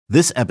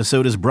This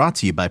episode is brought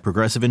to you by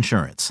Progressive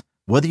Insurance.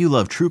 Whether you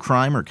love true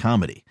crime or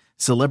comedy,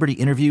 celebrity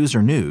interviews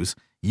or news,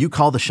 you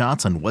call the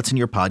shots on what's in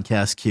your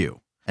podcast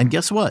queue. And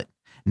guess what?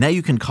 Now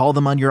you can call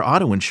them on your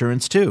auto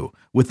insurance too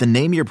with the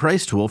Name Your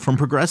Price tool from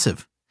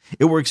Progressive.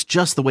 It works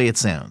just the way it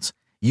sounds.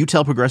 You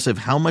tell Progressive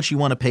how much you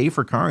want to pay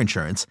for car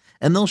insurance,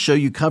 and they'll show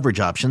you coverage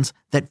options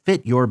that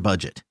fit your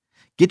budget.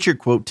 Get your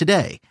quote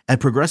today at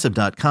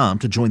Progressive.com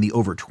to join the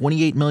over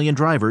 28 million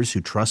drivers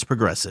who trust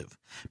Progressive.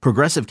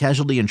 Progressive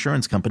Casualty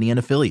Insurance Company and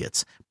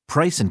Affiliates.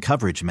 Price and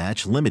coverage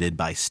match limited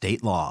by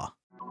state law.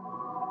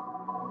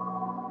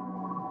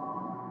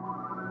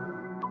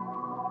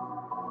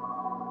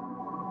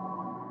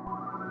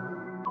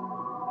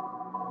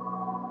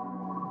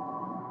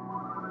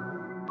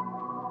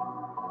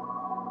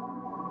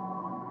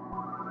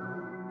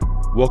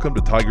 Welcome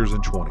to Tigers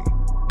in 20,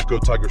 Go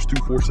Tigers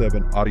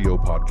 247 audio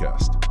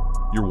podcast,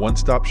 your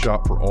one-stop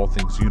shop for all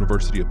things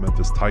University of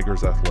Memphis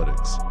Tigers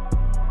athletics.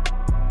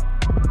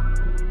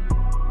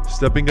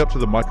 Stepping up to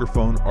the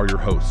microphone are your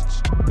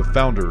hosts, the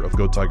founder of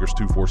Go Tigers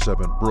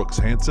 247, Brooks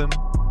Hansen,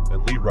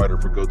 and lead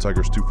writer for Go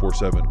Tigers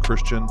 247,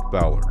 Christian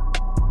Fowler.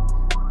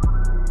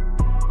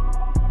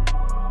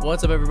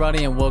 What's up,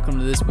 everybody, and welcome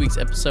to this week's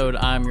episode.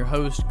 I'm your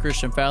host,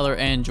 Christian Fowler,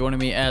 and joining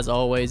me, as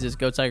always, is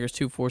Go Tigers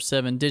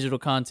 247 digital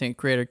content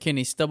creator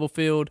Kenny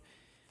Stubblefield.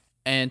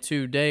 And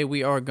today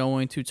we are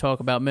going to talk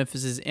about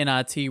Memphis's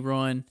NIT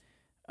run,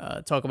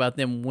 talk about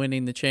them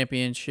winning the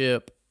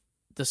championship,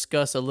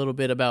 discuss a little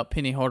bit about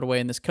Penny Hardaway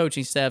and this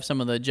coaching staff,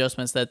 some of the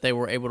adjustments that they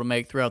were able to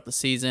make throughout the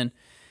season.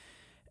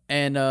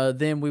 And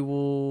then we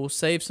will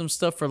save some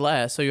stuff for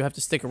last, so you have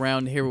to stick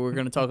around to hear what we're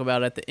going to talk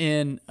about at the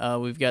end.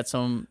 We've got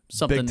something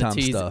to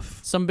tease,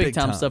 some big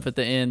time stuff at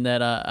the end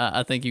that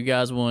I think you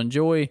guys will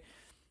enjoy.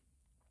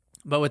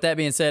 But with that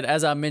being said,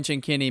 as I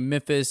mentioned, Kenny,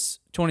 Memphis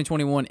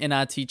 2021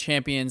 NIT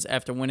champions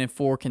after winning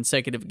 4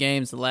 consecutive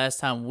games. The last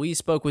time we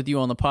spoke with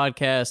you on the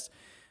podcast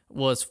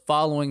was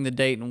following the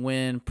Dayton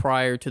win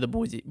prior to the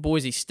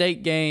Boise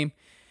State game.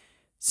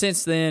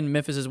 Since then,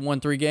 Memphis has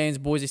won 3 games: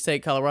 Boise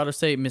State, Colorado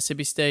State,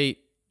 Mississippi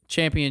State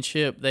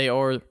championship. They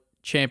are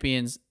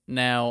champions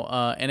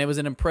now, and it was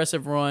an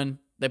impressive run.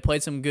 They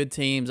played some good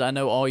teams. I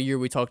know all year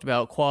we talked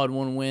about quad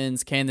 1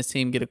 wins. Can this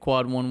team get a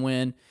quad 1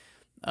 win?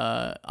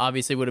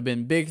 Obviously would have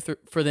been big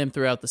for them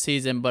throughout the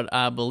season, but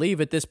I believe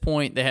at this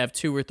point they have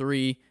 2 or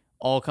 3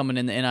 all coming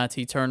in the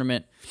NIT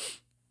tournament.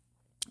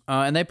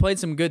 And they played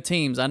some good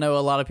teams. I know a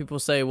lot of people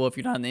say, well, if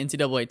you're not in the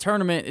NCAA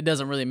tournament, it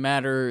doesn't really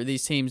matter.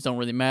 These teams don't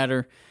really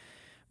matter.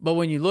 But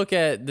when you look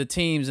at the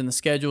teams and the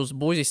schedules,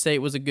 Boise State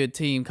was a good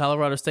team.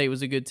 Colorado State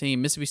was a good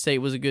team. Mississippi State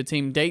was a good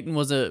team. Dayton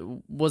was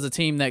a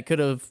team that could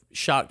have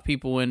shocked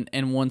people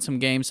and won some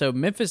games. So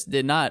Memphis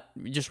did not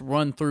just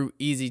run through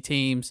easy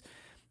teams.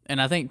 And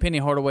I think Penny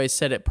Hardaway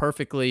said it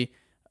perfectly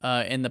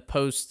in the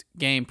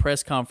post-game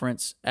press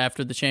conference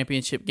after the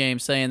championship game,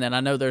 saying that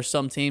I know there's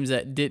some teams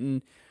that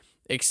didn't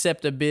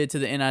accept a bid to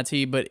the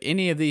NIT, but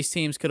any of these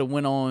teams could have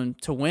went on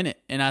to win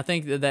it. And I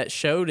think that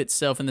showed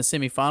itself in the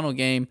semifinal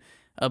game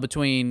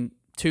between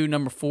 2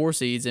 number 4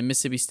 seeds in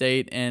Mississippi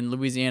State and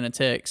Louisiana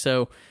Tech.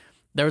 So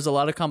there was a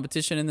lot of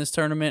competition in this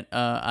tournament.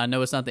 I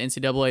know it's not the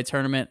NCAA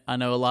tournament. I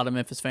know a lot of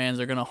Memphis fans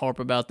are going to harp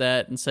about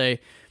that and say,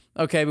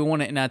 okay, we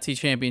won an NIT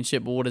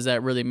championship, but what does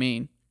that really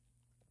mean?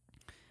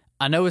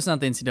 I know it's not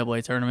the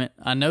NCAA tournament.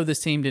 I know this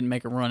team didn't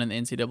make a run in the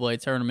NCAA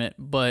tournament,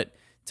 but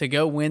to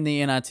go win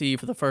the NIT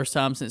for the first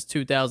time since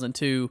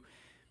 2002,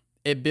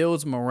 it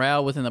builds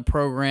morale within the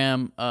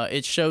program.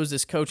 It shows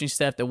this coaching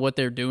staff that what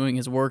they're doing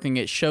is working.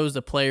 It shows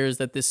the players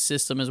that this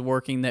system is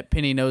working, that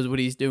Penny knows what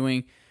he's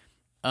doing.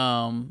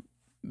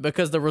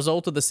 Because the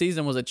result of the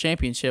season was a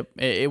championship.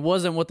 It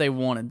wasn't what they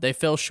wanted. They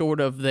fell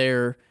short of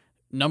their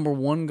number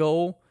 1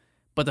 goal.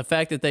 But the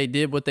fact that they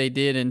did what they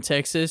did in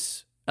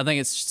Texas, I think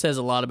it says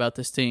a lot about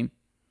this team.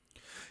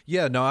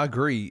 Yeah, no, I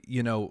agree.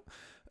 You know,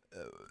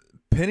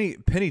 Penny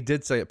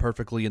did say it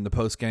perfectly in the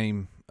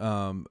post-game,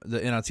 the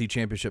NIT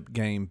championship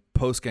game,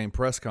 post-game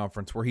press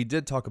conference, where he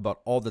did talk about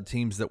all the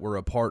teams that were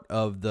a part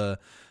of the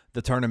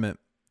tournament.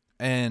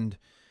 And,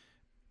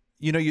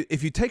 you know,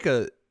 if you take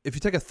a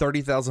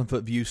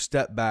 30,000-foot view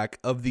step back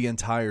of the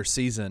entire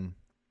season,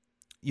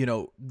 you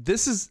know,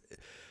 this is...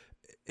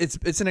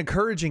 It's an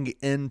encouraging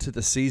end to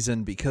the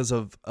season because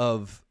of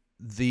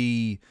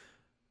the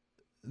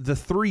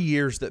 3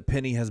 years that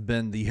Penny has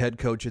been the head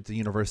coach at the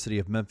University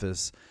of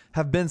Memphis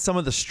have been some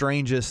of the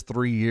strangest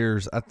 3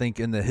 years, I think,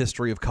 in the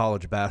history of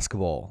college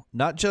basketball.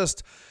 Not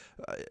just,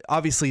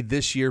 obviously,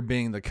 this year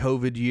being the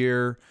COVID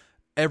year,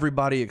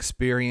 everybody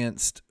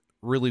experienced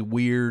really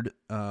weird,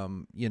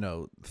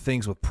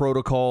 things with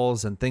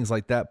protocols and things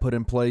like that put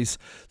in place.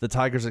 The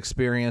Tigers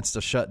experienced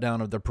a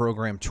shutdown of their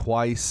program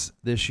twice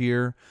this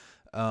year.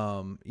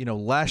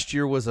 Last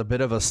year was a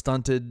bit of a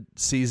stunted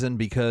season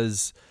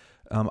because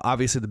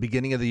obviously the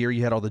beginning of the year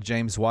you had all the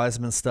James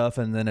Wiseman stuff,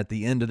 and then at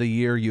the end of the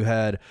year you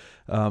had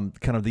kind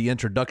of the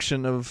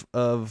introduction of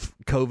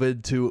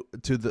COVID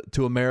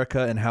to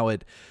America and how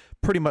it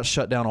pretty much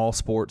shut down all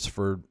sports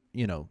for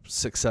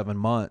 6-7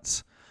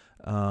 months.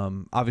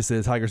 Obviously,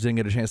 the Tigers didn't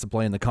get a chance to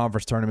play in the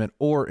conference tournament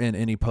or in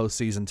any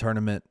postseason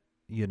tournament,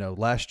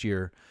 last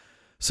year.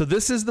 So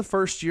this is the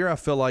first year I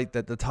feel like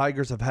that the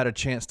Tigers have had a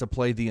chance to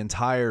play the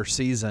entire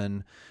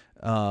season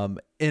in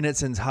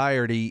its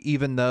entirety,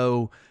 even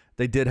though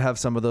they did have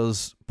some of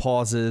those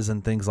pauses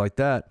and things like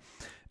that.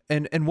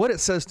 And what it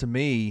says to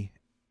me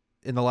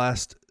in the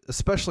last,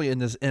 especially in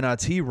this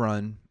NIT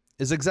run,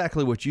 is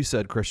exactly what you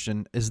said,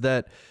 Christian, is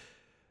that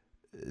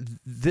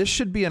this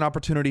should be an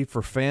opportunity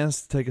for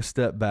fans to take a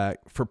step back,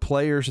 for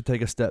players to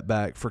take a step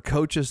back, for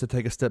coaches to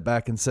take a step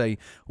back and say,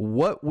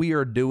 what we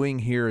are doing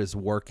here is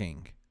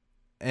working.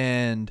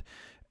 And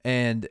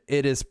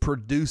it is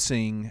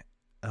producing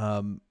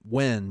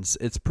wins.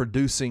 It's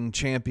producing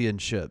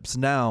championships.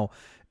 Now,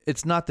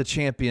 it's not the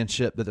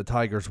championship that the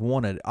Tigers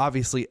wanted.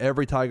 Obviously,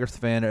 every Tigers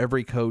fan,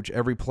 every coach,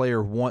 every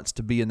player wants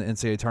to be in the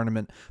NCAA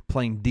tournament,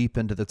 playing deep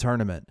into the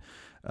tournament.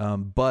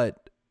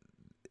 But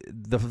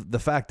the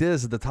fact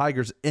is that the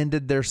Tigers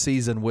ended their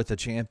season with a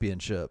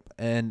championship,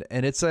 and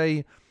it's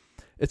a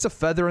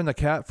feather in the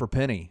cap for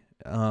Penny,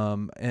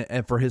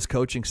 and for his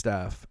coaching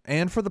staff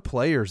and for the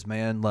players.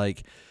 Man,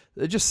 like,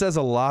 it just says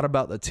a lot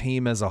about the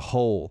team as a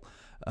whole.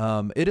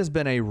 It has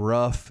been a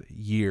rough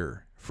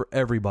year for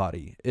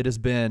everybody. It has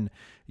been,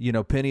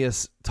 Penny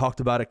has talked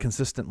about it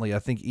consistently. I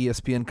think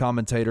ESPN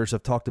commentators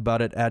have talked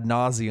about it ad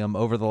nauseum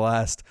over the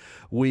last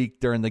week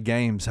during the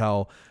games,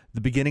 how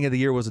the beginning of the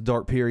year was a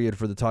dark period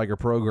for the Tiger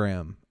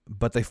program,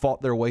 but they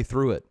fought their way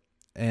through it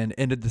and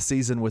ended the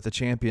season with a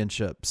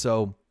championship.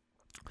 So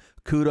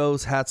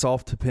kudos, hats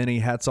off to Penny,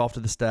 hats off to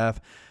the staff,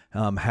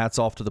 hats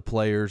off to the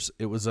players.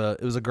 It was a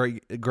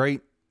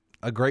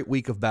great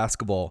week of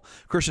basketball.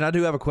 Christian, I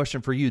do have a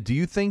question for you. Do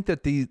you think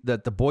that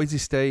the Boise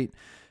State,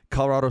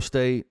 Colorado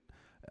State,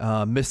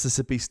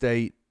 Mississippi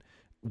State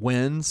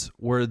wins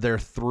were their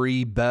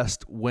three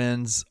best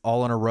wins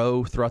all in a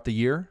row throughout the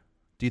year?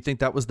 Do you think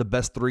that was the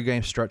best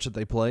 3-game stretch that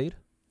they played?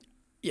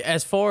 Yeah,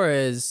 as far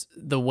as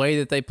the way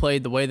that they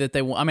played, the way that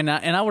they won, I mean,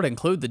 and I would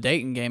include the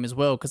Dayton game as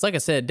well, because like I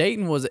said,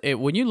 Dayton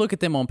when you look at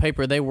them on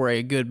paper, they were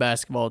a good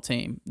basketball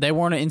team. They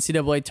weren't an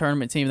NCAA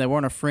tournament team, they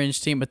weren't a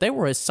fringe team, but they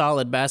were a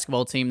solid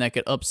basketball team that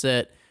could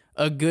upset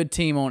a good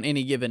team on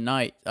any given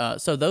night.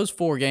 So those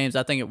 4 games,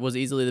 I think it was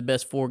easily the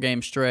best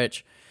 4-game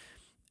stretch.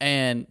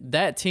 And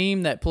that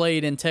team that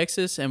played in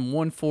Texas and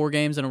won 4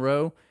 games in a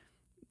row,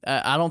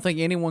 I don't think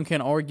anyone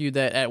can argue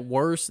that at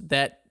worst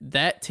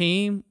that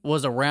team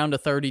was a round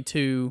of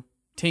 32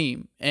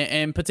 team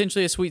and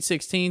potentially a Sweet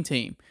 16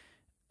 team,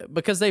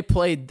 because they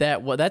played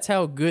that well. That's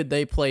how good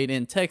they played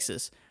in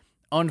Texas.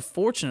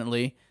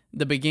 Unfortunately,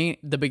 the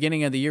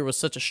beginning of the year was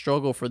such a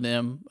struggle for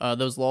them.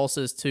 Those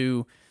losses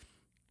to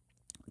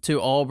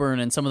Auburn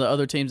and some of the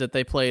other teams that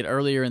they played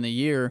earlier in the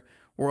year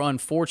were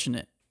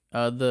unfortunate.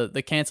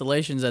 The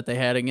cancellations that they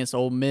had against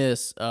Ole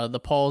Miss, the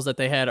pause that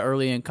they had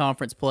early in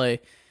conference play,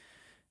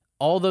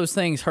 all those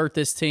things hurt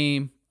this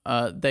team.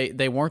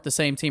 They weren't the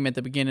same team at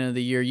the beginning of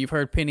the year. You've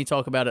heard Penny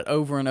talk about it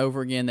over and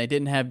over again. They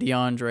didn't have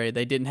DeAndre.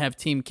 They didn't have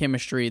team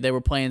chemistry. They were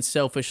playing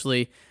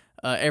selfishly.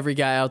 Every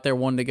guy out there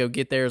wanted to go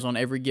get theirs on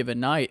every given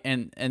night,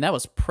 and that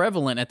was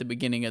prevalent at the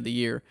beginning of the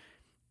year.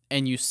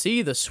 And you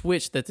see the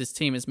switch that this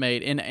team has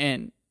made,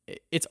 and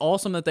it's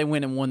awesome that they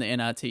went and won the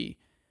NIT,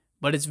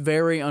 but it's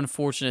very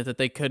unfortunate that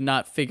they could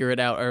not figure it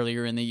out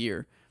earlier in the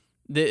year.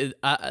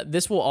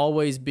 This will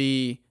always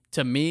be,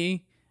 to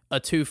me, a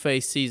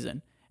two-faced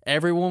season.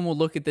 Everyone will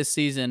look at this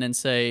season and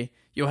say,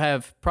 you'll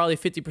have probably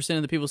 50%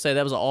 of the people say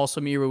that was an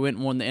awesome year, we went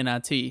and won the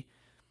NIT.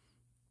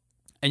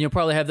 And you'll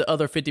probably have the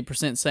other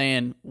 50%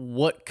 saying,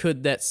 what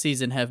could that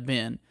season have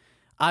been?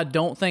 I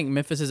don't think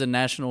Memphis is a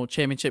national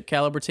championship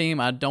caliber team.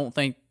 I don't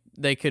think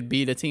they could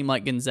beat a team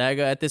like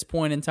Gonzaga at this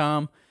point in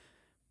time.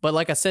 But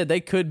like I said,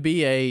 they could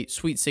be a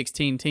Sweet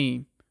 16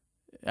 team.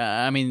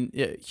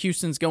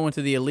 Houston's going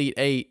to the Elite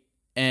 8,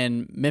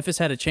 and Memphis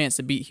had a chance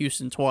to beat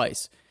Houston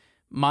twice.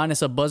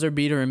 Minus a buzzer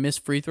beater and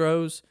missed free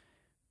throws,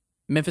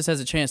 Memphis has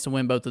a chance to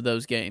win both of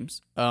those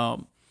games.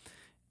 And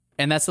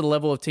that's the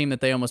level of team that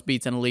they almost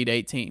beats an Elite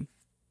 8 team.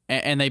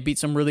 And they beat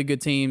some really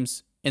good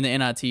teams in the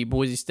NIT,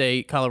 Boise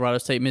State, Colorado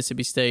State,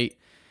 Mississippi State.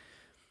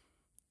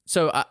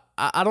 So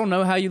I don't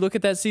know how you look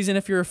at that season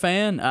if you're a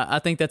fan. I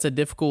think that's a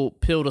difficult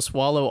pill to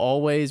swallow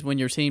always when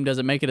your team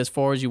doesn't make it as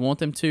far as you want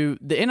them to.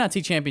 The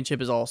NIT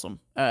championship is awesome.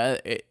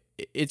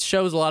 It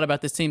shows a lot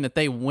about this team that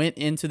they went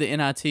into the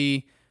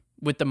NIT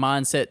with the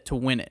mindset to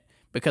win it.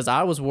 Because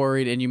I was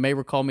worried, and you may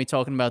recall me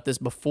talking about this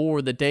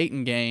before the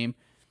Dayton game,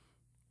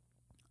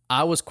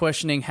 I was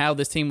questioning how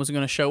this team was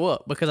going to show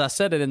up. Because I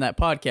said it in that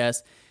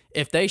podcast,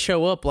 if they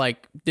show up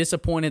like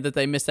disappointed that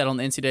they missed out on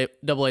the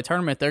NCAA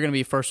tournament, they're going to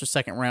be first or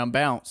second round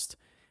bounced.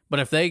 But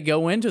if they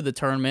go into the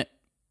tournament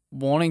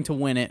wanting to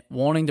win it,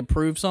 wanting to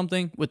prove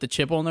something with the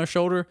chip on their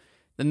shoulder,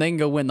 then they can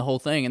go win the whole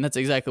thing. And that's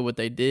exactly what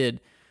they did.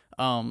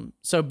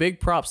 So big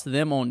props to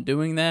them on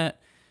doing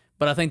that.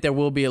 But I think there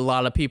will be a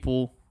lot of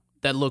people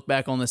that look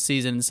back on the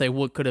season and say,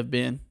 what could have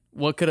been?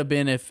 What could have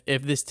been if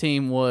this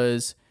team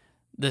was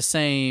the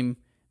same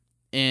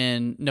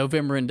in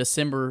November and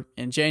December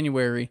and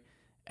January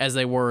as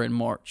they were in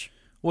March?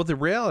 Well, the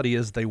reality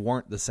is they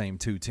weren't the same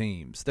two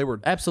teams. They were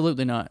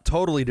Absolutely not.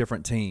 totally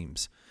different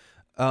teams.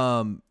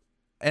 And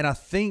I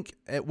think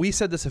we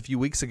said this a few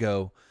weeks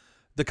ago.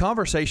 The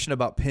conversation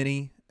about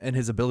Penny and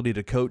his ability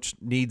to coach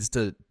needs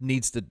to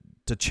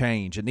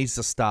change. It needs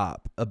to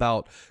stop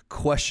about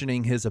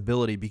questioning his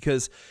ability,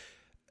 because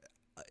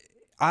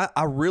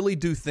I really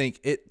do think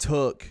it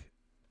took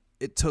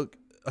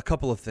a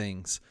couple of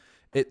things.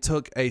 It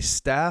took a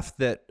staff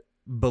that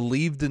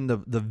believed in the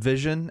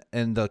vision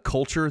and the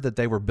culture that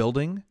they were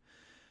building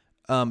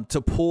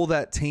to pull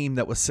that team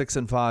that was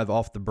 6-5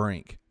 off the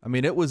brink. I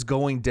mean, it was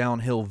going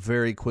downhill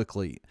very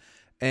quickly,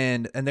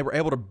 and they were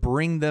able to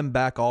bring them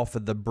back off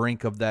of the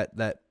brink of that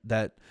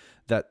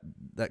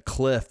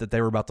cliff that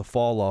they were about to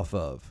fall off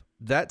of.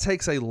 That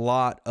takes a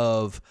lot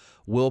of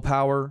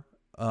willpower,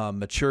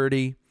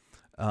 maturity,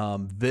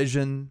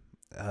 vision.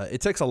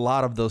 It takes a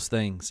lot of those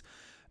things,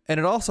 and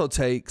it also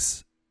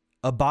takes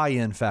a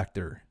buy-in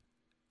factor.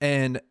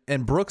 And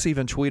Brooks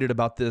even tweeted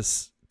about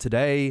this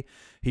today.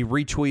 He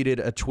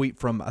retweeted a tweet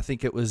from, I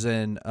think it was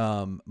in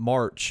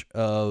March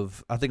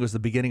of, I think it was the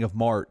beginning of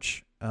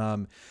March.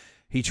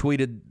 He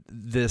tweeted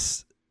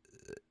this.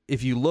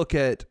 If you look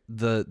at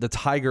the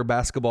Tiger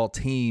basketball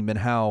team and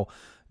how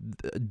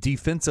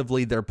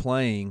defensively they're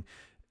playing,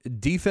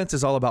 defense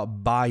is all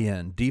about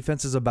buy-in.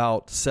 Defense is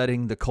about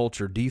setting the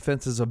culture.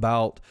 Defense is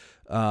about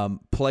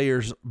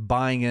players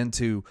buying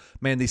into,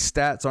 man, these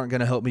stats aren't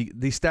going to help me.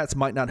 These stats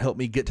might not help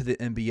me get to the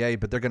NBA,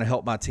 but they're going to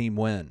help my team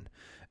win.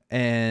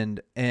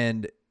 And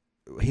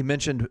he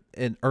mentioned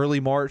in early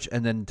March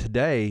and then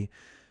today,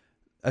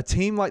 a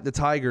team like the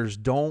Tigers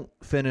don't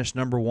finish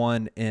number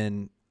one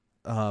in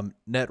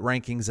net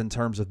rankings in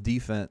terms of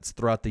defense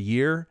throughout the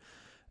year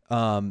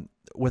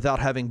without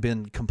having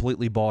been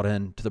completely bought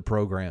into the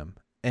program.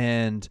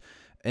 And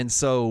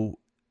so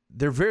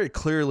there very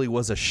clearly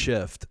was a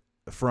shift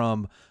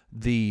from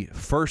the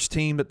first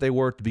team that they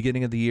were at the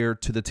beginning of the year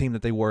to the team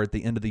that they were at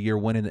the end of the year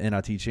winning the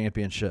NIT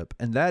championship.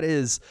 And that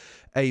is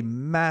a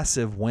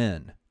massive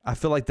win. I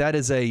feel like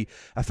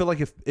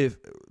if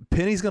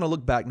Penny's going to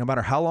look back, no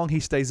matter how long he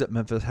stays at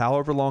Memphis,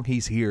 however long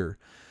he's here,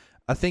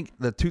 I think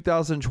the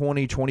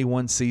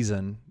 2020-21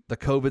 season, the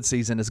COVID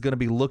season, is going to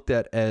be looked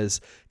at as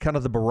kind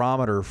of the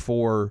barometer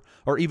for,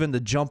 or even the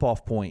jump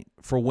off point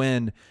for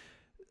when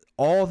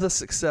all the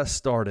success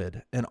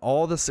started, and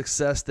all the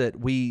success that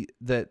we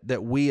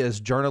as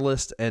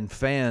journalists and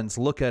fans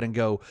look at and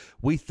go,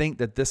 we think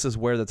that this is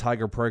where the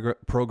Tiger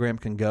program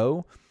can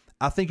go.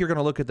 I think you're going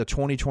to look at the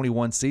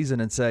 2021 season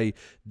and say,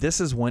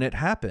 this is when it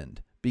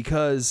happened,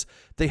 because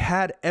they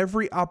had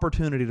every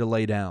opportunity to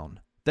lay down.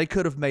 They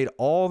could have made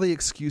all the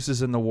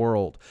excuses in the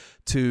world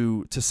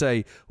to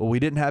say, well, we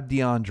didn't have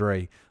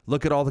DeAndre.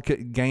 Look at all the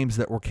games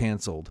that were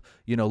canceled.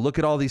 Look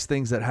at all these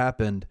things that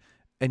happened,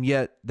 and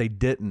yet they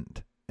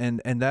didn't.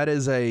 And that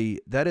is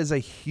a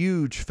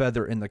huge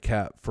feather in the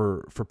cap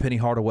for Penny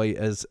Hardaway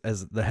as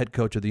the head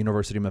coach of the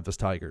University of Memphis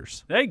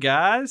Tigers. Hey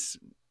guys,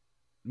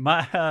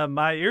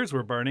 my ears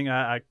were burning.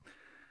 I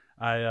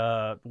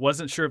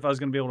wasn't sure if I was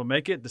going to be able to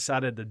make it.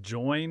 Decided to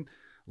join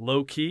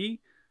low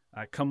key.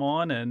 I come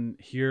on and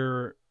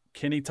hear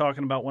Kenny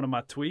talking about one of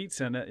my tweets,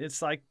 and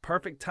it's like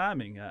perfect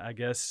timing. I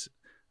guess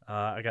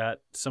I got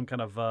some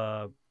kind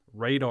of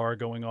radar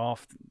going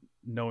off,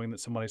 knowing that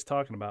somebody's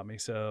talking about me.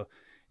 So.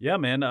 Yeah,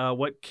 man,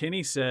 what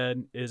Kenny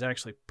said is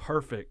actually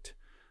perfect,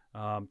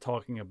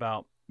 talking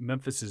about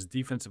Memphis's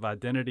defensive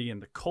identity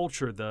and the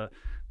culture, the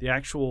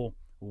actual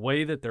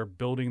way that they're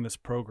building this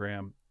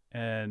program.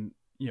 And,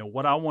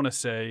 what I want to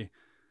say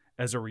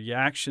as a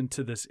reaction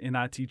to this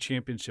NIT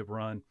championship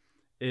run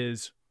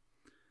is,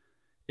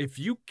 if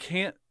you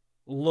can't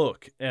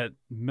look at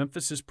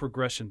Memphis's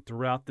progression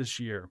throughout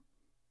this year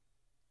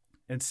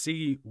and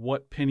see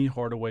what Penny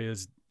Hardaway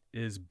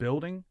is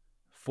building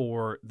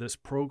for this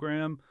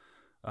program,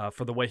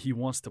 for the way he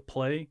wants to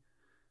play,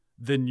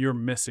 then you're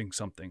missing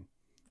something.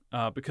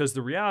 Because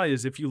the reality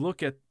is, if you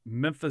look at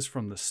Memphis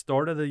from the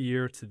start of the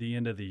year to the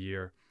end of the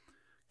year,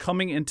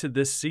 coming into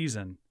this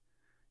season,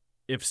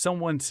 if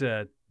someone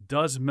said,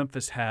 does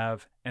Memphis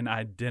have an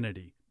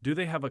identity? Do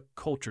they have a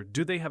culture?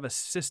 Do they have a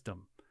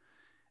system?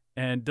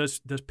 And does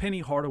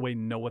Penny Hardaway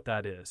know what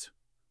that is?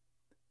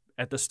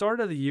 At the start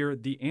of the year,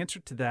 the answer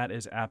to that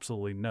is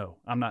absolutely no.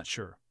 I'm not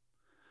sure.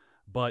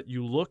 But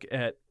you look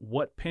at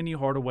what Penny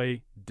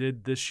Hardaway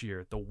did this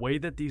year, the way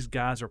that these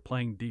guys are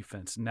playing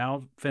defense,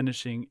 now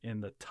finishing in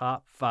the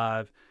top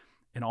 5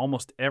 in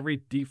almost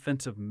every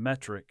defensive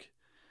metric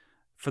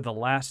for the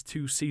last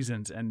 2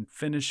 seasons, and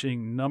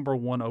finishing number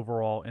 1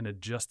 overall in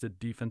adjusted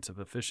defensive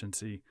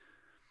efficiency.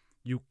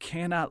 You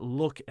cannot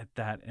look at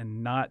that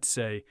and not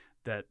say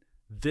that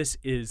this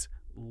is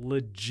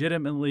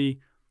legitimately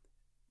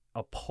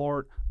a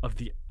part of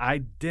the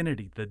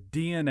identity, the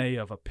DNA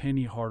of a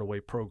Penny Hardaway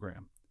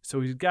program.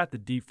 So he's got the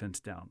defense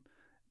down.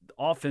 The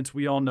offense,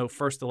 we all know,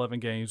 first 11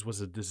 games was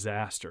a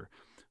disaster.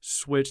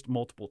 Switched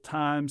multiple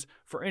times.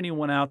 For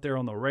anyone out there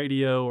on the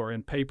radio or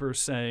in papers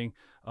saying,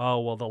 oh,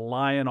 well, the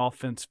Lion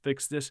offense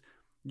fixed this,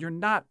 you're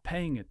not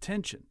paying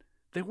attention.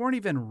 They weren't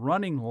even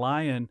running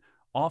Lion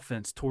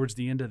offense towards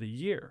the end of the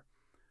year.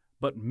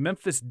 But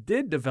Memphis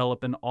did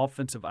develop an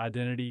offensive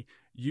identity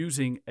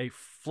using a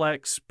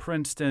flex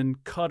Princeton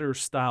cutter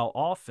style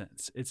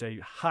offense. It's a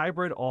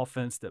hybrid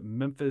offense that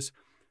Memphis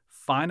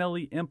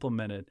finally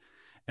implemented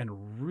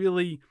and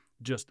really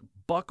just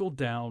buckled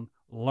down,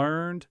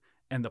 learned,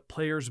 and the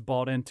players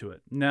bought into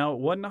it. Now, it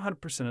wasn't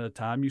 100% of the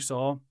time. You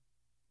saw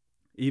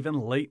even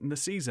late in the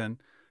season,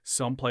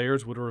 some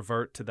players would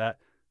revert to that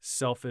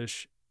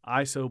selfish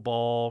ISO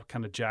ball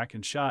kind of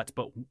jacking shots,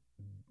 but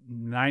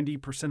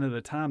 90% of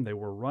the time they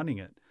were running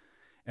it.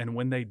 And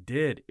when they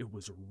did, it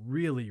was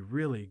really,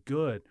 really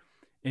good.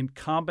 In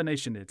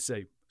combination, it's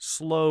a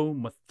slow,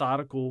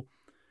 methodical,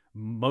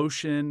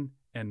 motion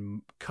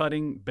and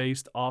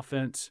cutting-based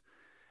offense.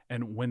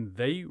 And when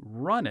they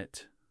run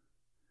it,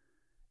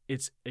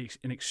 it's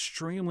an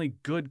extremely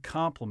good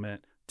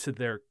complement to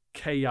their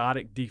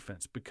chaotic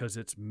defense because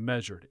it's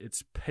measured,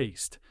 it's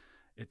paced,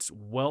 it's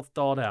well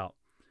thought out,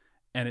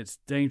 and it's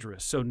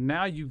dangerous. So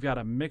now you've got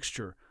a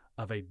mixture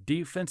of a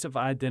defensive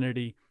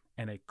identity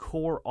and a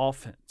core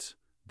offense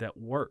that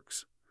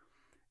works.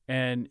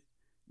 And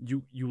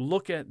you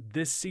look at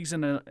this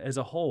season as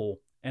a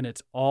whole, and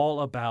it's all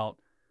about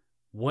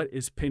what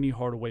is Penny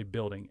Hardaway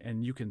building.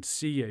 And you can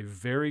see a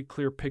very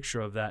clear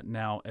picture of that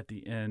now at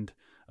the end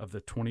of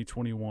the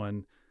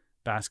 2021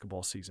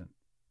 basketball season.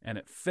 And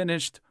it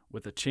finished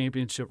with a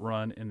championship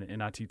run in the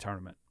NIT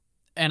tournament.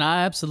 And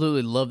I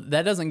absolutely love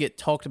that. Doesn't get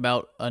talked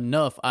about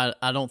enough,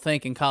 I don't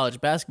think, in college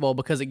basketball,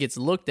 because it gets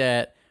looked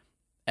at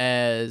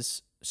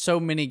as so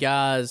many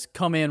guys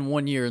come in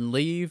one year and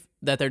leave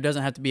that there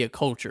doesn't have to be a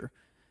culture.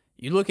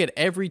 You look at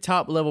every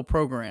top-level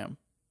program,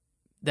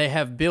 they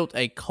have built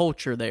a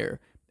culture there,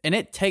 and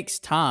it takes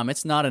time.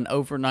 It's not an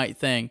overnight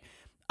thing.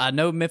 I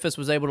know Memphis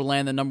was able to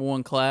land the number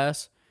one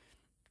class,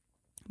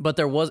 but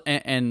there was,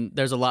 and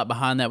there's a lot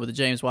behind that with the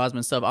James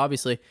Wiseman stuff,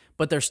 obviously,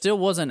 but there still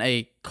wasn't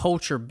a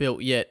culture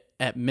built yet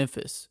at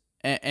Memphis.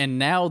 And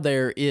now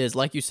there is,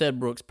 like you said,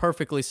 Brooks,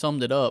 perfectly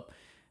summed it up,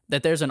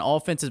 that there's an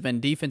offensive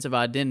and defensive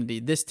identity.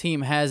 This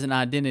team has an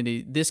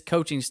identity. This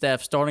coaching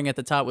staff, starting at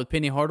the top with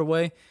Penny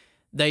Hardaway,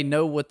 they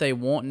know what they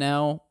want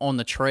now on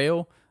the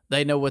trail.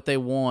 They know what they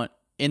want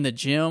in the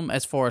gym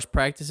as far as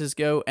practices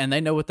go, and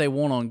they know what they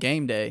want on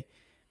game day.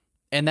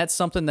 And that's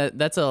something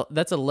that's a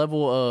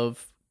level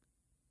of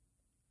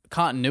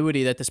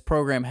continuity that this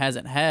program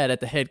hasn't had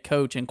at the head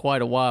coach in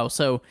quite a while.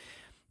 So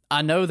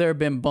I know there have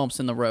been bumps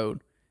in the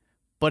road,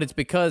 but it's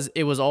because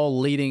it was all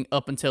leading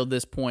up until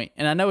this point.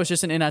 And I know it's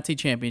just an NIT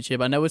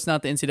championship. I know it's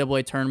not the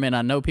NCAA tournament.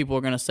 I know people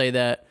are going to say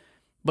that,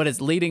 but it's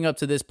leading up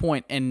to this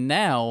point. And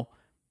now,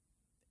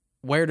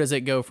 where does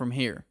it go from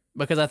here?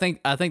 Because I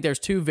think there's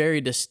two very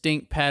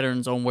distinct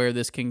patterns on where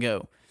this can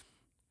go.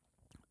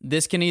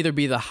 This can either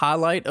be the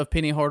highlight of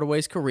Penny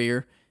Hardaway's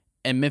career,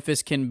 and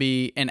Memphis can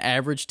be an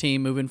average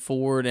team moving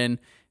forward and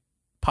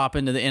pop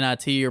into the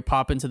NIT or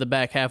pop into the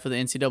back half of the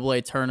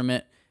NCAA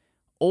tournament,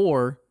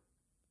 or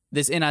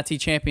this NIT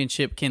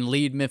championship can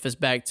lead Memphis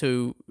back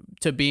to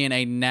being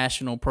a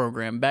national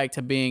program, back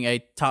to being a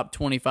top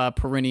 25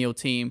 perennial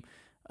team,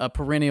 a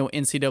perennial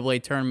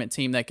NCAA tournament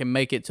team that can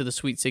make it to the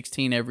Sweet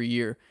 16 every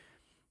year.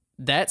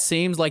 That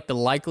seems like the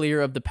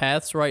likelier of the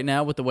paths right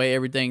now with the way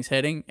everything's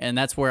heading, and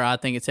that's where I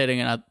think it's heading,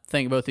 and I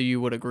think both of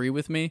you would agree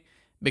with me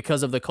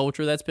because of the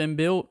culture that's been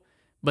built.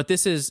 But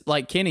this is,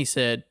 like Kenny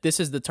said, this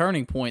is the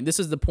turning point. This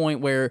is the point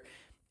where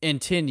in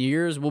 10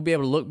 years, we'll be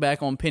able to look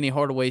back on Penny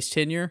Hardaway's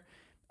tenure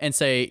and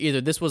say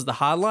either this was the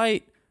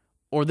highlight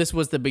or this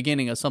was the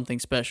beginning of something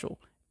special.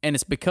 And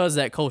it's because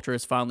that culture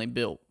is finally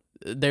built.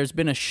 There's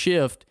been a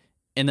shift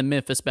in the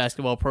Memphis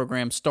basketball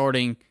program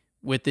starting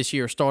with this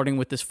year, starting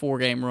with this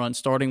 4-game run,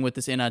 starting with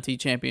this NIT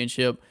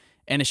championship,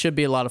 and it should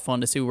be a lot of fun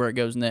to see where it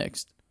goes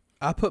next.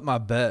 I put my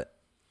bet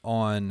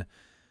on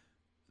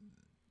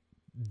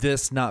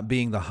this not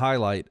being the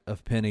highlight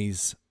of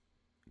Penny's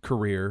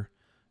career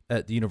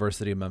at the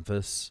University of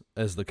Memphis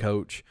as the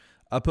coach.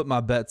 I put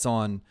my bets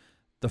on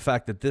the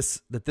fact that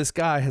this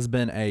guy has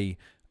been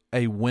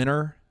a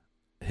winner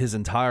his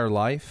entire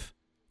life,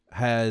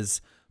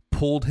 has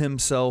pulled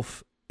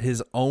himself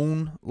his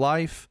own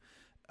life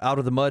out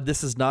of the mud.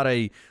 This is not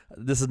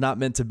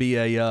meant to be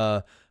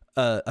a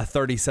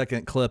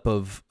 30-second clip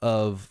of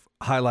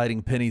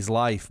highlighting Penny's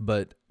life,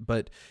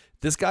 but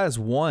this guy has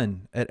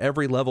won at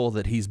every level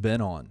that he's been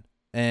on.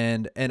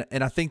 And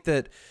I think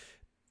that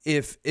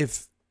if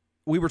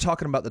we were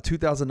talking about the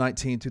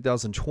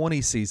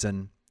 2019-2020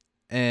 season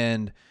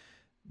and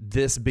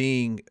this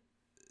being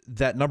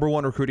that number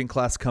one recruiting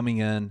class coming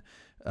in,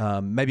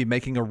 maybe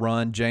making a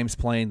run, James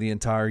playing the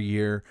entire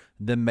year,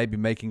 then maybe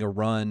making a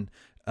run,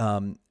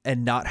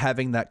 and not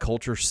having that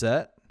culture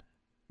set,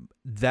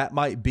 that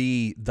might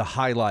be the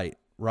highlight,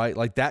 right?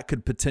 Like that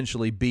could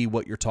potentially be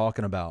what you're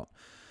talking about.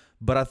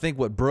 But I think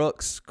what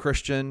Brooks,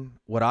 Christian,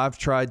 what I've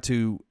tried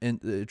to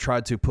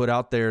put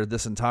out there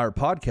this entire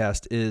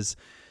podcast is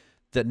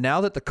that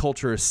now that the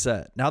culture is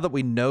set, now that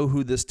we know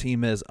who this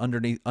team is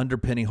under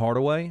Penny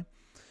Hardaway,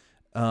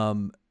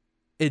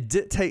 it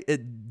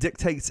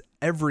dictates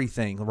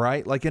everything,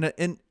 right? Like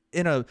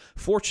in a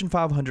Fortune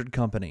 500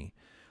 company,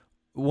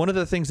 one of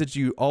the things that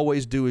you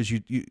always do is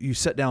you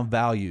set down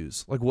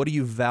values. Like, what do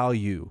you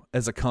value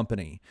as a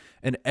company?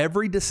 And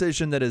every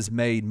decision that is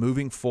made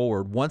moving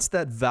forward, once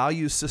that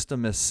value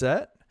system is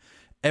set,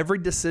 every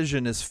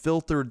decision is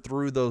filtered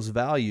through those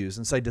values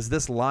and say, does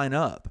this line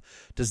up?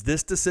 Does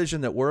this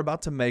decision that we're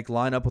about to make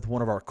line up with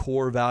one of our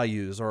core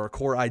values or our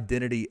core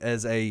identity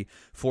as a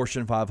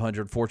Fortune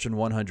 500, Fortune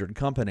 100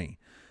 company?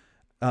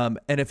 And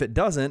if it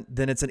doesn't,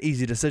 then it's an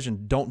easy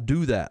decision. Don't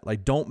do that.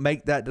 Like, don't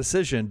make that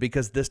decision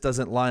because this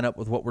doesn't line up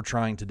with what we're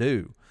trying to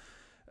do.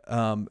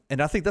 And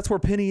I think that's where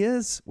Penny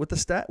is with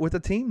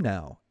the team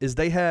now. Is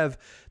they have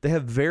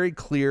very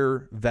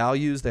clear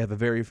values. They have a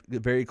very,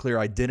 very clear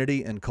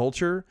identity and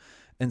culture.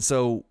 And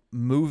so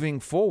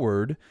moving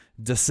forward,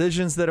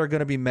 decisions that are going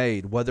to be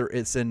made, whether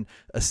it's in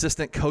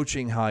assistant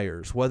coaching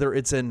hires, whether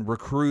it's in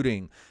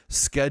recruiting,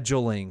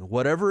 scheduling,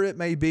 whatever it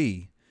may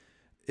be,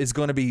 is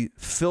going to be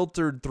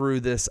filtered through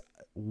this.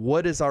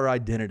 What is our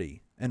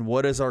identity and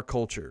what is our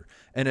culture?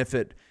 And if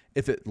it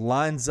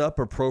lines up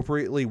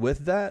appropriately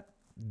with that,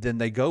 then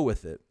they go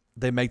with it.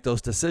 They make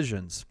those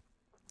decisions.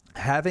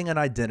 Having an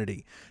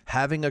identity,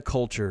 having a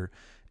culture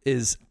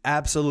is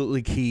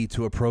absolutely key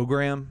to a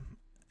program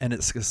and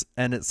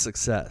its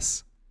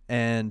success.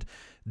 And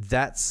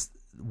that's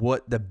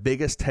what the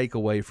biggest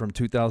takeaway from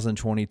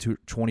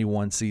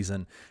 2020-21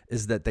 season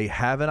is, that they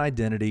have an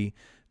identity,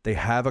 they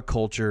have a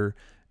culture,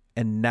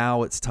 and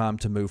now it's time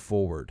to move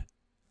forward.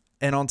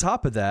 And on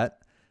top of that,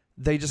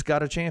 they just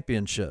got a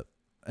championship,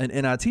 an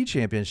NIT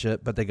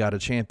championship, but they got a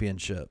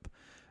championship.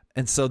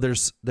 And so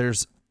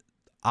there's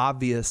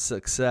obvious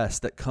success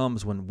that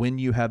comes when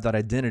you have that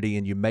identity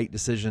and you make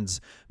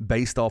decisions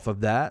based off of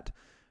that,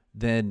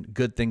 then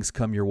good things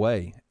come your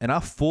way. And I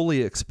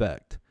fully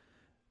expect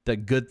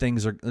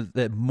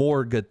that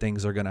more good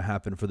things are going to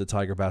happen for the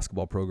Tiger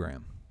basketball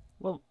program.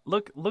 Well,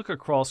 look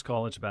across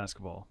college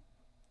basketball.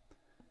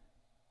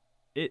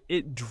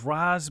 It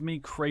drives me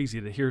crazy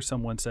to hear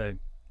someone say,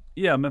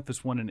 yeah,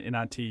 Memphis won an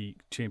NIT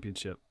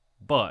championship,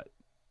 but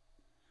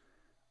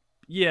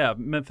yeah,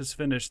 Memphis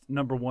finished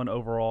number 1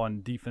 overall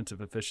in defensive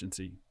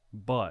efficiency,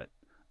 but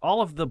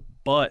all of the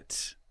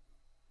buts,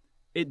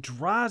 it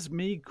drives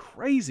me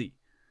crazy.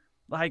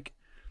 Like,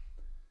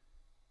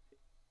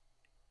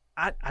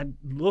 I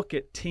look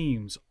at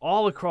teams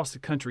all across the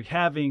country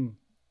having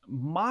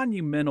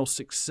monumental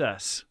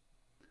success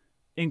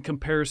in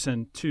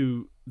comparison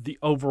to the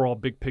overall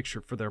big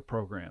picture for their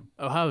program.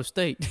 Ohio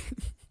State.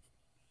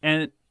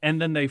 and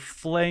then they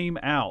flame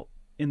out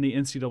in the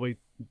NCAA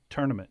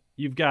tournament.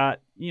 You've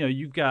got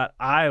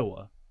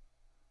Iowa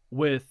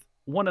with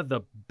one of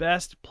the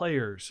best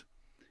players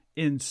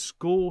in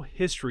school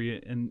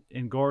history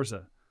in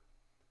Garza.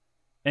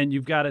 And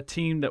you've got a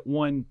team that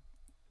won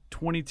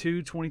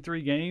 22,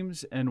 23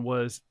 games and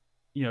was,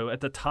 at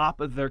the top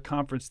of their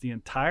conference the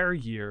entire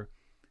year,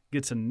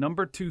 gets a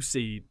number 2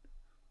 seed.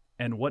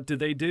 And what do?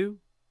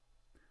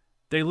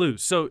 They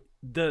lose. So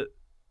the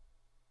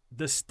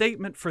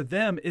statement for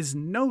them is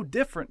no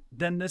different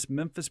than this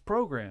Memphis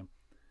program.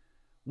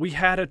 We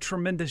had a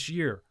tremendous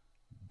year,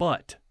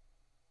 but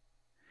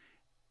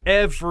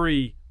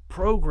every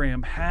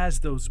program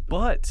has those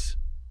buts.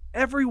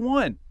 Every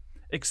one,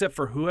 except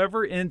for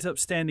whoever ends up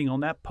standing on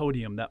that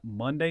podium that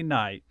Monday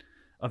night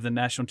of the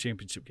national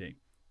championship game.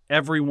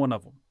 Every one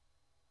of them.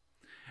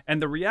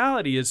 And the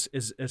reality is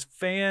as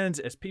fans,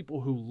 as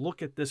people who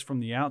look at this from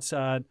the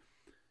outside,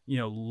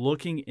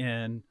 looking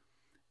in,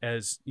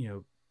 as,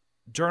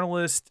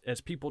 journalists, as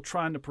people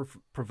trying to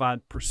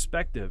provide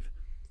perspective,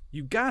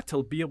 you got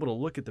to be able to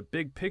look at the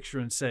big picture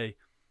and say,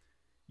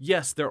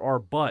 yes, there are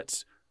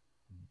buts,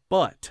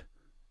 but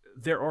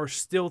there are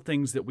still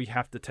things that we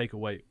have to take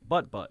away.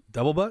 But.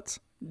 Double butts?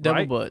 Double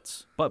right?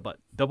 butts. But.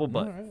 Double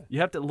butt. Right.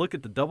 You have to look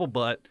at the double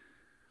butt.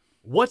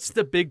 What's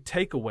the big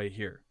takeaway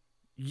here?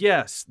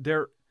 Yes,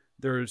 there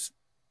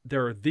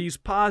are these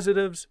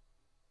positives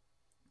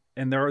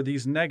and there are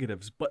these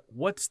negatives, but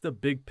what's the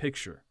big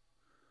picture?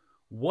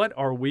 What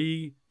are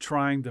we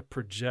trying to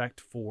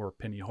project for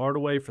Penny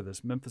Hardaway, for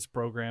this Memphis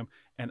program?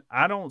 And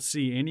I don't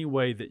see any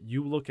way that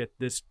you look at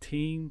this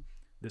team,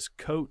 this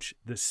coach,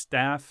 this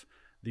staff,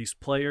 these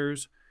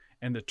players,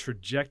 and the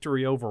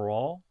trajectory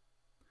overall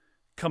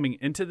coming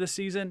into the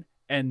season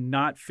and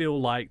not feel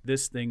like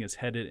this thing is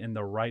headed in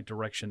the right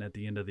direction at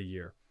the end of the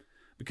year.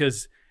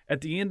 Because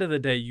at the end of the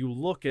day, you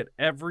look at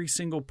every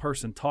single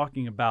person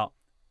talking about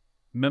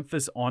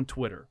Memphis on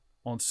Twitter,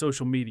 on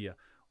social media,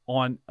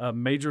 on a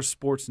major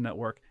sports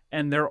network,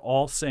 and they're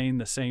all saying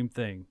the same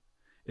thing.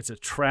 It's a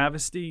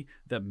travesty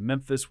that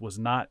Memphis was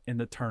not in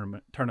the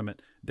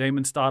tournament.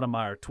 Damon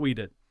Stoudemire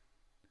tweeted,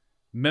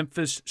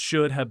 Memphis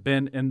should have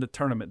been in the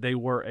tournament. They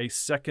were a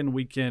second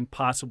weekend,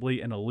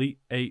 possibly an Elite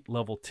 8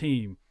 level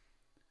team.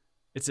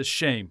 It's a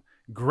shame.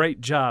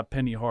 Great job,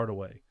 Penny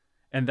Hardaway.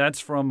 And that's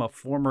from a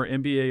former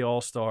NBA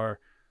All-Star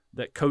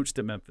that coached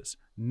at Memphis,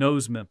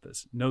 knows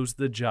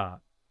the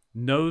job,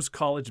 knows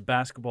college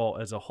basketball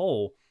as a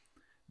whole.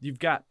 You've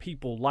got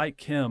people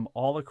like him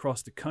all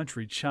across the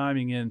country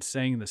chiming in,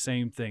 saying the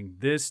same thing.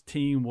 This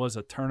team was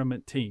a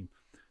tournament team.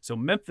 So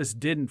Memphis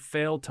didn't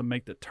fail to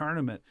make the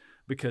tournament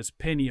because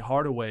Penny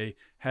Hardaway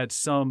had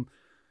some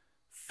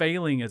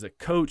failing as a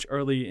coach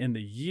early in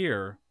the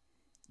year.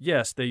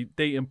 Yes, they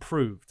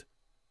improved.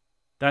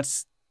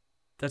 That's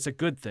a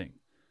good thing.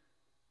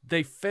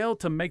 They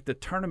failed to make the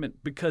tournament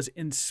because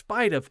in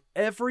spite of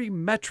every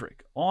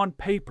metric on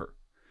paper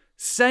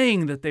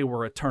saying that they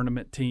were a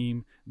tournament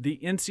team, the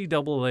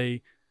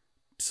NCAA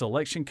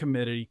selection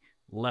committee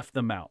left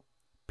them out.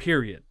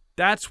 Period.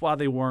 That's why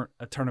they weren't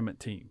a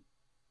tournament team.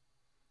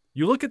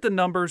 You look at the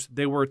numbers,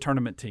 they were a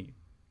tournament team.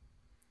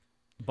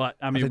 But,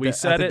 I mean, I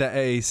think the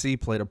AAC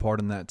played a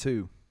part in that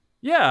too.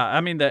 Yeah,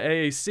 I mean, the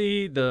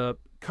AAC, the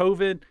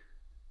COVID.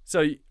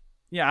 So,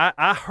 yeah,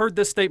 I heard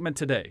this statement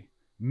today.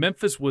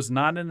 Memphis was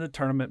not in the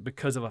tournament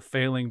because of a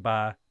failing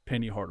by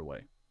Penny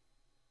Hardaway.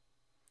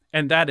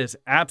 And that is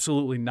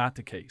absolutely not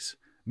the case.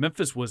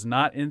 Memphis was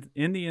not in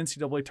the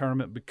NCAA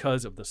tournament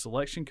because of the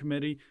selection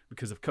committee,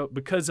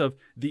 because of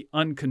the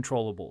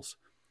uncontrollables.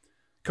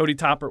 Cody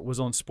Toppert was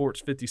on Sports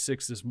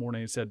 56 this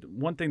morning and said,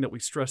 one thing that we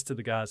stress to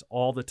the guys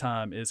all the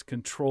time is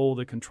control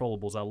the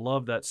controllables. I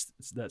love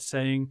that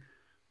saying.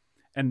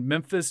 And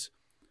Memphis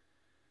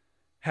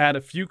had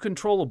a few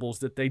controllables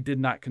that they did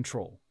not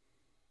control.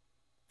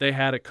 They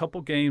had a couple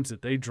games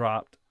that they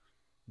dropped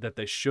that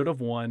they should have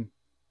won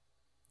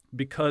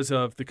because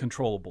of the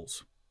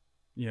controllables.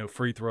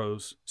 Free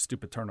throws,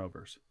 stupid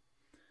turnovers.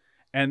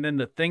 And then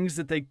the things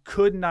that they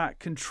could not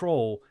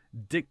control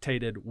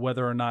dictated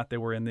whether or not they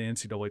were in the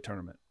NCAA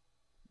tournament.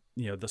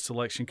 The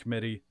selection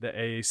committee, the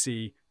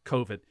AAC,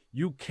 COVID.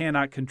 You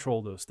cannot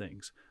control those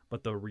things.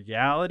 But the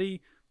reality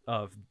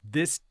of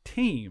this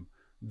team,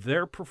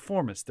 their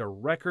performance, their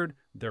record,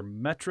 their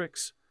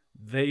metrics,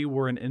 they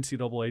were an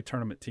NCAA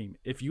tournament team.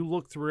 If you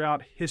look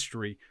throughout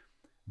history,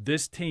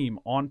 this team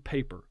on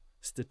paper,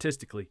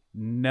 statistically,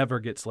 never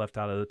gets left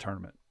out of the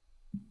tournament.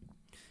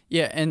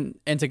 Yeah,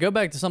 and to go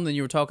back to something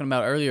you were talking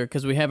about earlier,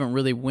 because we haven't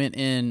really went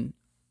in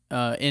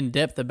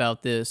depth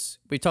about this.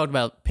 We talked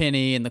about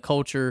Penny and the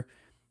culture,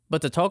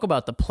 but to talk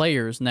about the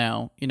players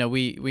now,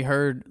 we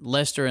heard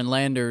Lester and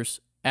Landers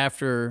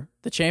after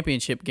the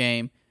championship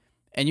game,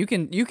 and you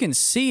can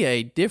see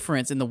a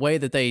difference in the way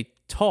that they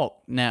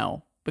talk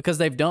now because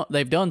they've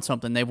done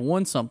something, they've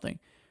won something.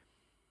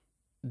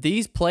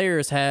 These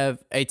players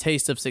have a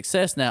taste of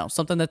success now,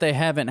 something that they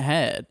haven't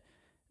had.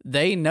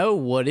 They know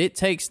what it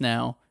takes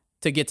now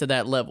to get to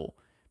that level.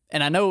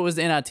 And I know it was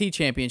the NIT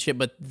championship,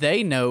 but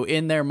they know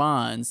in their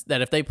minds that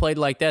if they played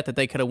like that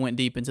they could have went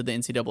deep into the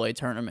NCAA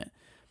tournament.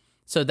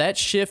 So that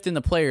shift in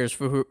the players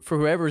for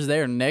whoever's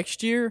there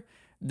next year,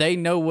 they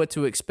know what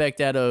to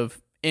expect out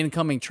of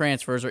incoming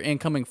transfers or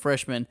incoming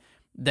freshmen.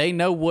 They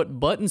know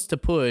what buttons to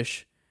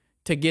push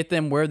to get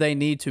them where they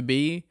need to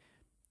be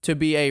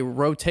a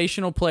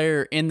rotational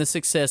player in the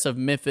success of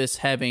Memphis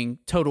having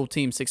total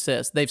team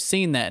success. They've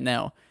seen that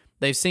now.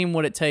 They've seen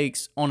what it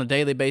takes on a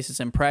daily basis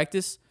in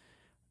practice.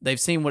 They've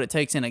seen what it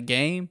takes in a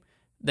game.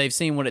 They've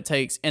seen what it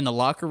takes in the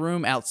locker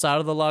room,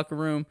 outside of the locker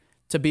room,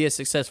 to be a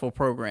successful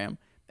program.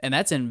 And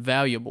that's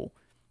invaluable.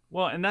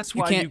 Well, and that's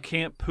why you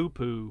can't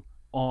poo-poo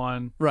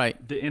on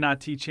the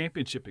NIT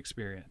championship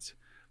experience,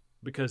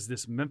 because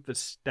this Memphis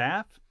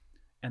staff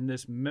and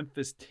this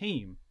Memphis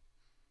team,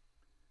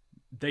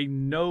 they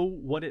know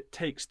what it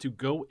takes to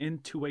go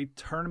into a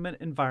tournament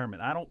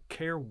environment. I don't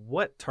care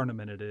what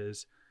tournament it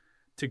is,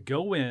 to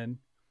go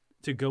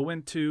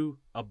into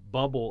a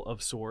bubble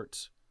of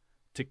sorts,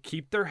 to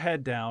keep their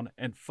head down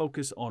and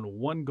focus on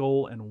one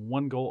goal and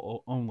one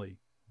goal only,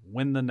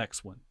 win the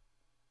next one.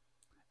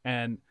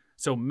 And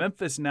so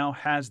Memphis now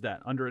has that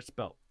under its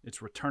belt.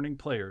 It's returning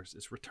players,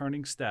 it's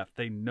returning staff.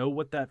 They know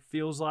what that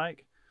feels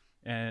like,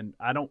 and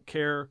I don't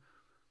care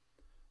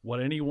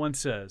what anyone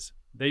says.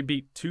 They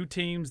beat two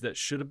teams that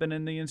should have been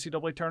in the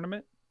NCAA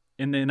tournament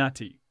in the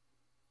NIT.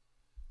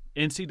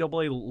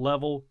 NCAA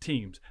level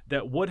teams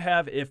that would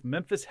have, if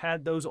Memphis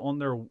had those on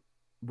their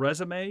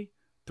resume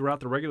throughout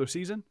the regular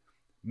season,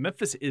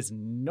 Memphis is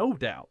no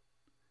doubt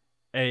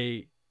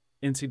a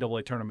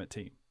NCAA tournament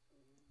team.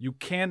 You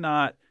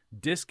cannot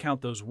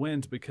discount those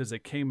wins because they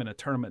came in a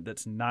tournament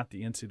that's not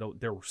the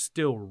NCAA. They were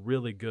still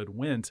really good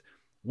wins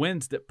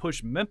that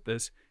pushed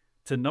Memphis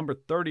to number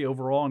 30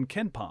 overall in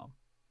KenPom.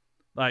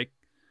 Like,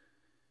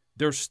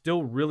 they're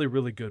still really,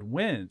 really good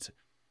wins.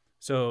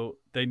 So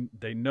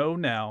they know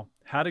now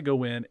how to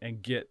go in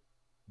and get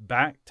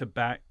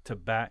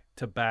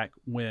back-to-back-to-back-to-back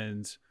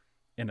wins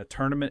in a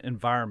tournament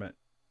environment.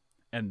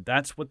 And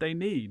that's what they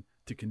need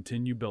to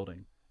continue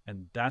building.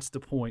 And that's the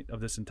point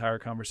of this entire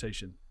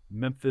conversation.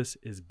 Memphis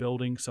is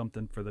building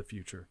something for the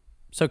future.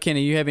 So,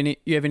 Kenny, you have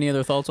any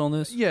other thoughts on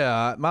this?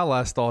 Yeah, my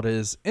last thought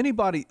is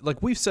anybody,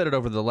 like we've said it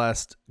over the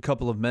last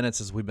couple of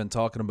minutes as we've been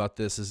talking about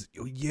this, is,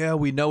 yeah,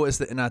 we know it's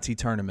the NIT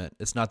tournament.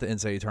 It's not the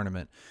NCAA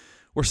tournament.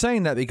 We're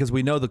saying that because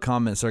we know the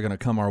comments are going to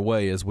come our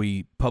way as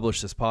we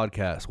publish this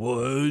podcast. Well,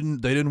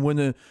 they didn't win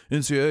the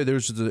NCAA.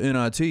 There's the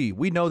NIT.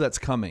 We know that's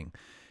coming.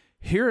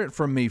 Hear it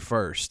from me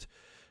first.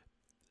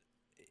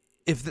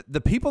 If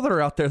the people that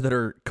are out there that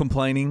are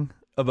complaining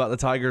about the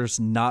Tigers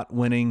not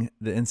winning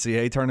the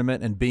NCAA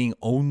tournament and being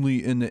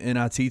only in the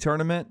NIT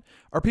tournament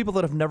are people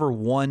that have never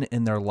won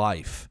in their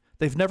life.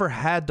 They've never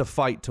had to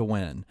fight to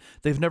win.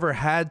 They've never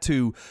had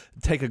to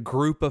take a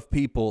group of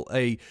people,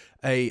 a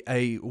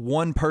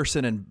one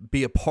person, and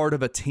be a part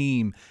of a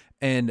team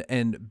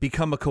and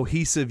become a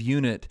cohesive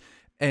unit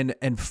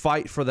and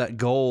fight for that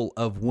goal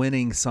of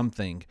winning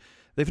something.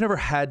 They've never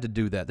had to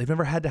do that. They've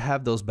never had to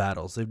have those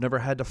battles. They've never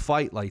had to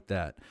fight like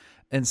that.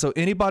 And so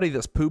anybody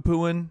that's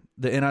poo-pooing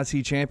the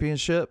NIT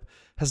championship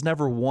has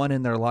never won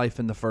in their life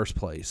in the first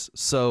place.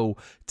 So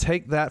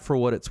take that for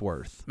what it's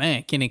worth.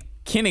 Man,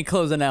 Kenny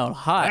closing out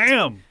hot.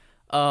 Damn.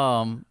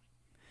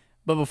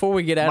 But before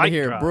we get out of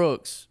here, drop.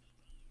 Brooks.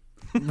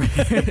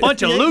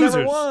 Bunch of You ain't losers.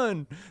 never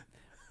won.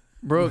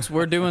 Brooks,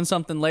 we're doing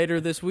something later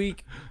this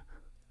week.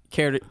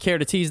 Care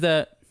to tease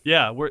that?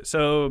 Yeah,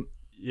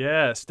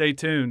 stay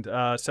tuned.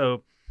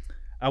 So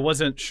I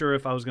wasn't sure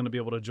if I was going to be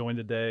able to join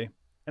today.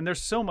 And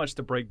there's so much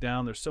to break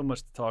down. There's so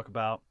much to talk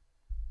about.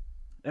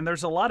 And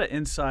there's a lot of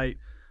insight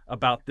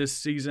about this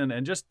season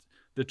and just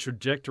the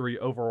trajectory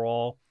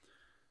overall,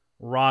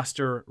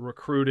 roster,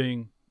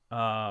 recruiting,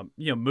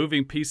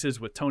 moving pieces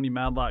with Tony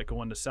Madlock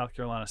going to South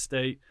Carolina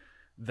State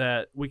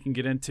that we can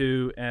get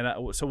into.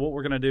 And so what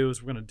we're going to do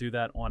is we're going to do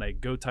that on a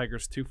Go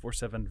Tigers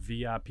 247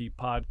 VIP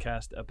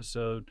podcast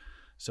episode.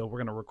 So we're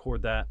going to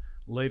record that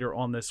later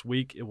on this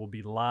week. It will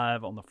be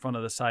live on the front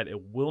of the site.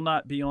 It will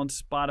not be on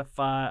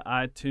Spotify,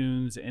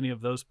 iTunes, any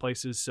of those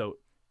places. So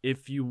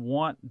if you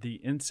want the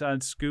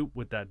inside scoop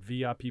with that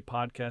VIP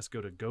podcast,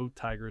 go to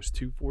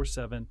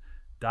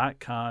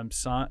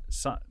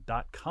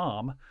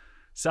gotigers247.com,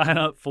 sign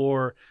up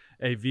for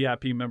a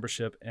VIP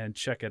membership and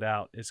check it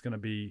out. It's going to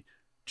be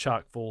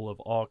chock full of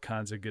all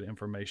kinds of good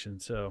information.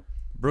 So,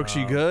 Brooks,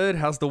 you good?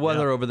 How's the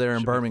weather over there in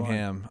should be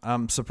Birmingham?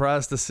 I'm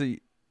surprised to see.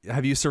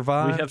 Have you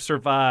survived? We have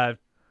survived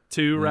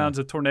 2 rounds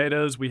of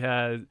tornadoes. We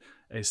had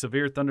a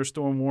severe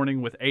thunderstorm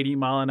warning with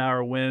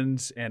 80-mile-an-hour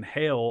winds and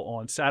hail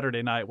on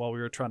Saturday night while we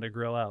were trying to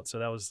grill out. So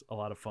that was a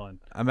lot of fun.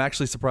 I'm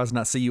actually surprised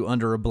not see you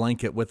under a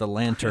blanket with a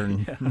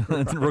lantern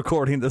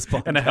recording this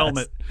podcast. And a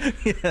helmet.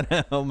 Yeah, and a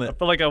I helmet.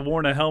 feel like I've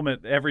worn a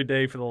helmet every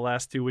day for the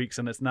last 2 weeks,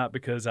 and it's not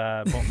because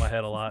I bump my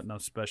head a lot and I'm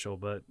special,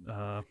 but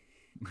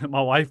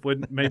my wife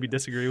would maybe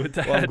disagree with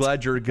that. Well, I'm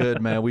glad you're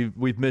good, man.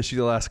 We've missed you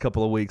the last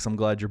couple of weeks. I'm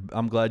glad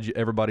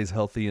everybody's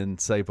healthy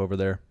and safe over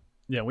there.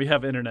 Yeah, we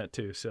have internet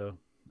too, so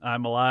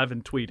I'm alive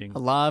and tweeting.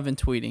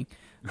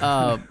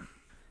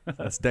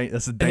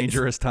 That's a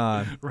dangerous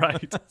time.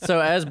 Right.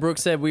 So as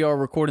Brooks said, we are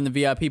recording the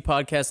VIP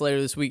podcast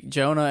later this week.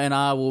 Jonah and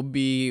I will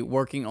be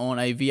working on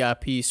a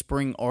VIP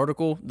spring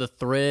article. The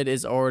thread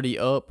is already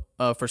up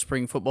for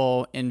spring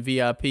football in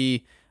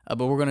VIP,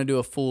 but we're going to do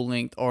a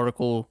full-length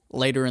article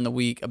later in the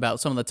week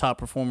about some of the top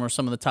performers,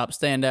 some of the top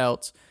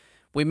standouts.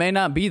 We may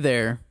not be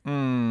there,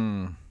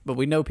 but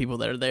we know people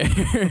that are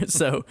there.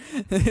 So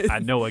I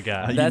know a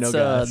guy. that's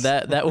guys.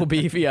 that will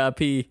be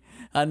VIP.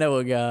 I know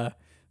a guy.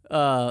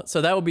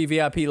 So that will be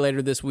VIP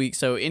later this week.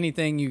 So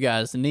anything you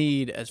guys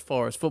need as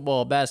far as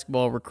football,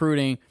 basketball,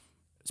 recruiting.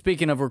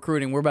 Speaking of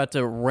recruiting, we're about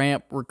to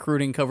ramp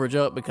recruiting coverage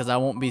up because I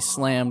won't be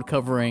slammed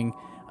covering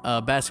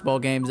basketball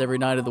games every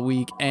night of the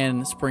week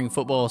and spring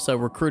football. So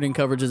recruiting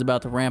coverage is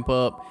about to ramp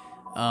up.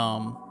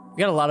 We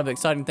got a lot of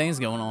exciting things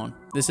going on.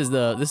 This is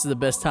the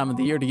best time of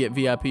the year to get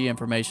VIP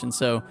information.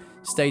 So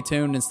stay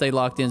tuned and stay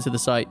locked into the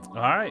site. All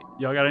right.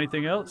 Y'all got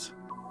anything else?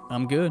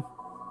 I'm good.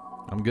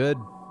 I'm good.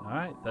 All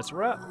right. That's a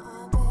wrap.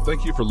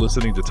 Thank you for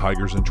listening to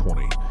Tigers in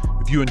 20.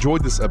 If you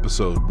enjoyed this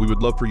episode, we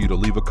would love for you to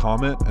leave a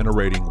comment and a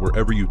rating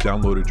wherever you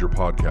downloaded your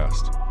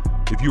podcast.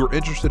 If you are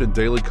interested in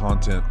daily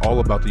content all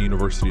about the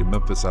University of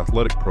Memphis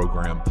athletic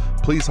program,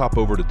 please hop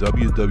over to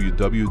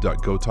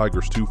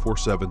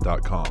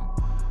www.gotigers247.com.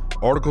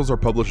 Articles are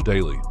published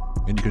daily,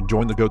 and you can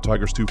join the Go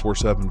Tigers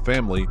 247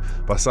 family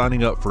by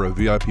signing up for a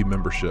VIP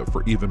membership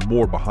for even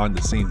more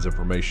behind-the-scenes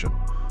information.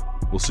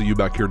 We'll see you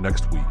back here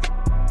next week.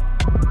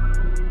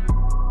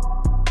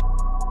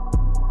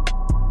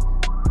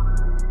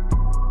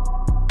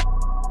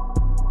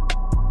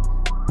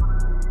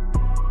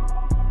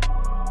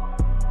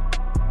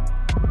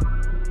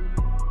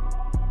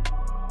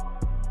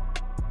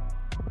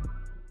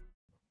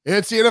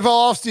 It's the NFL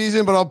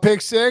offseason, but on Pick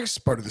Six,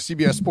 part of the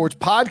CBS Sports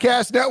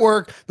Podcast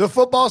Network, the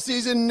football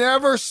season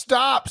never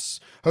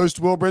stops. Host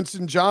Will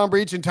Brinson, John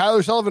Breach, and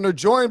Tyler Sullivan are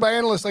joined by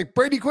analysts like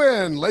Brady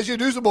Quinn, Lesia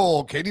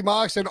Dusable, Katie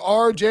Mox, and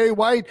RJ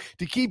White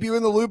to keep you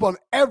in the loop on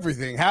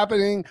everything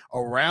happening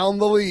around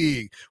the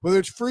league. Whether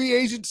it's free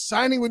agents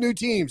signing with new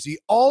teams, the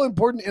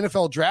all-important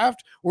NFL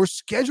draft, or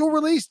schedule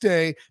release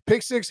day,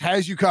 Pick Six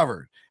has you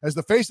covered. As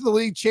the face of the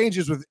league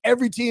changes with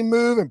every team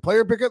move and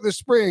player pickup this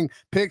spring,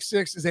 Pick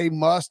Six is a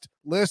must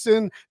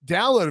listen.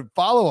 Download and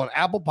follow on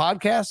Apple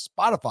Podcasts,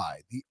 Spotify,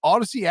 the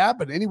Odyssey app,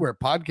 and anywhere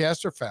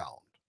podcasts are found.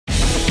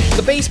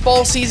 The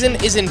baseball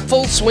season is in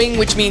full swing,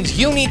 which means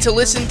you need to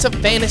listen to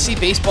Fantasy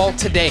Baseball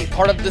Today,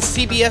 part of the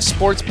CBS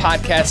Sports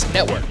Podcast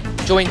Network.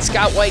 Join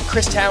Scott White,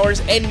 Chris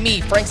Towers, and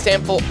me, Frank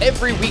Stample,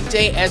 every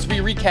weekday as we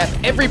recap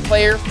every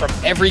player from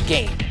every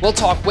game. We'll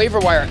talk waiver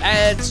wire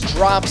ads,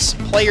 drops,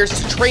 players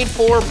to trade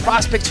for,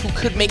 prospects who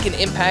could make an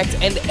impact,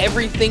 and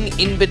everything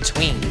in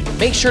between.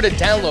 Make sure to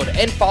download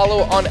and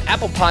follow on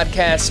Apple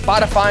Podcasts,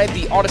 Spotify,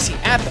 the Odyssey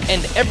app,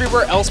 and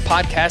everywhere else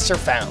podcasts are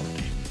found.